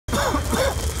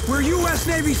We're U.S.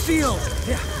 Navy SEALs.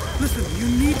 Yeah, listen, you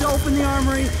need to open the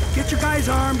armory, get your guys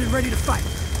armed and ready to fight.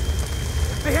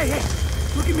 Hey,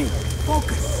 look at me.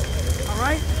 Focus, all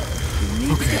right? You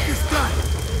need to get this done.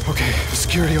 Okay, the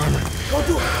security armor. Go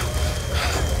do it.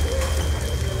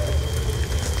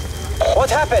 What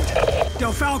happened?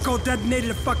 Del Falco detonated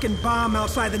a fucking bomb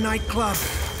outside the nightclub.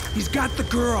 He's got the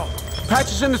girl.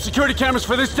 Patches in the security cameras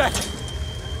for this deck.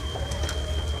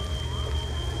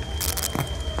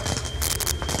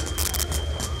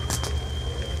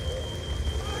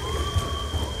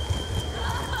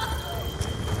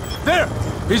 There!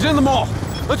 He's in the mall.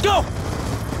 Let's go!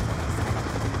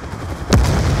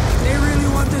 They really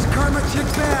want this karma chick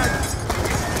bad.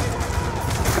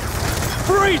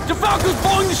 Freeze! DeFalco's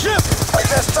blowing the ship! Is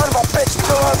that son of a bitch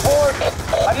still on board?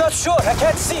 I'm not sure. I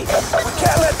can't see. We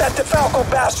can't let that DeFalco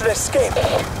bastard escape.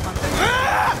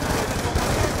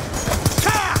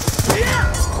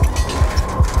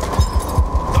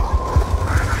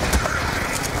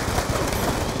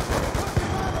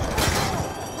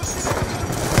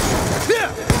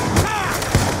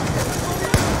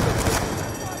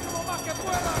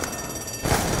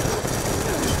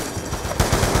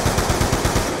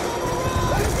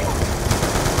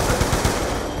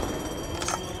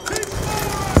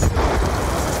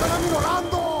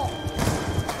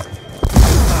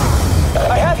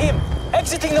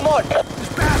 Exiting the mall. This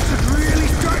bastard's really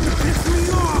starting to piss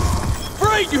me off.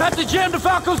 Freed! You have to jam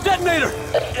DeFalco's detonator!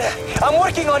 I'm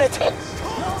working on it. Damn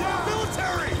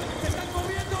military!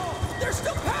 There's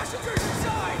still passengers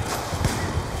inside!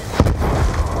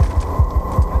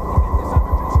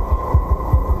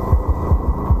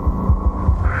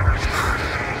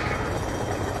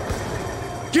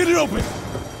 Get it open!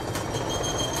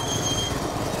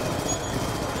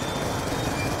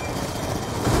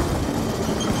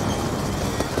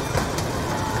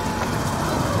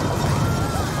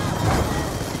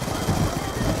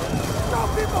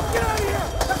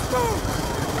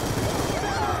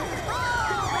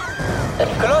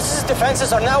 Colossus'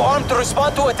 defenses are now armed to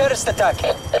respond to a terrorist attack.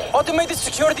 Automated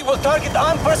security will target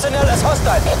armed personnel as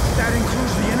hostile. That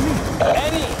includes the enemy?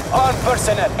 Any armed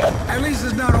personnel. At least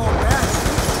it's not all bad.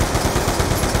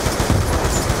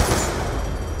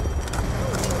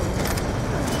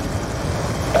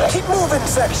 Keep moving,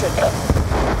 section.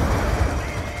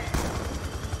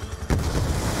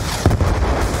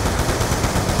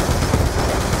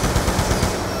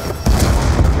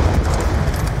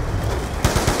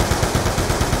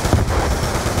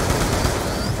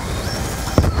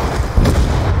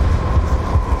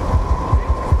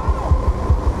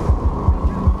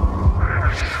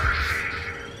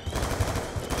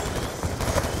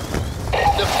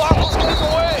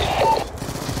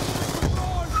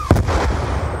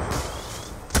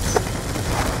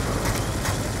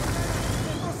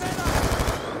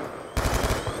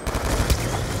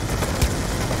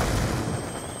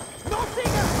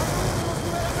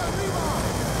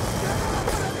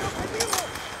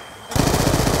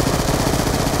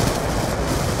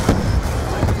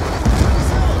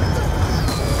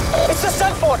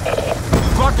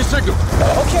 Block the signal.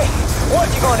 Okay,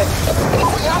 working on it.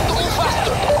 We have to move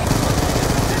faster.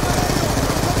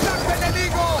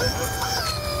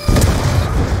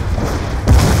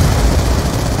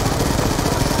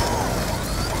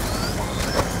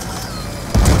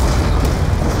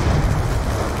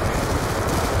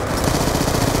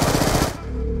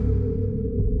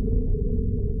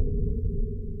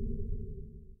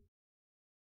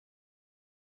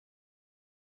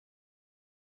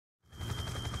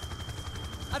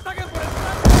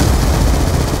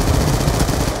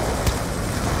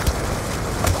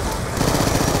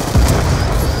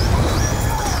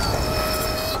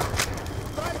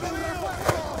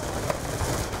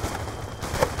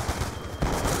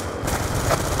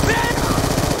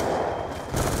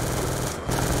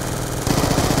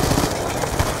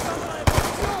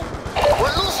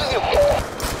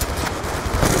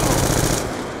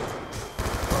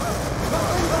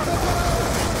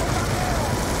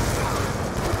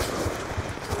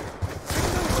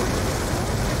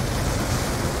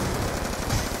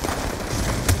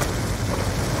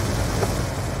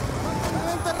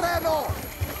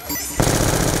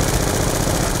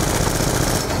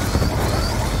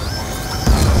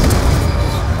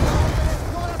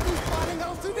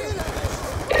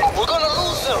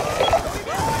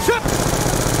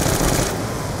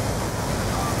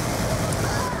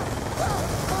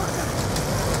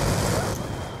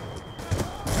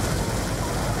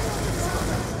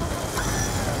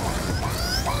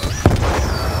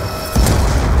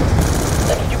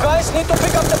 Need to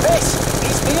pick up the pace.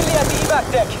 He's nearly at the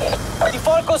evac deck. The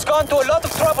Falco's gone to a lot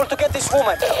of trouble to get this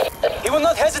woman. He will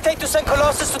not hesitate to send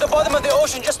Colossus to the bottom of the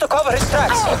ocean just to cover his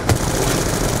tracks.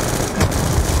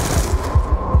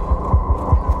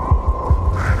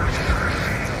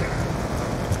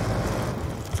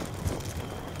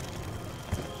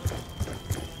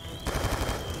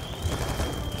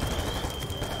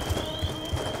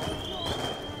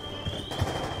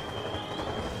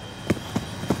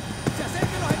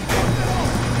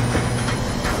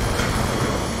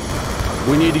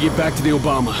 We need to get back to the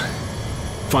Obama.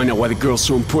 Find out why the girl's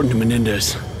so important to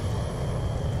Menendez.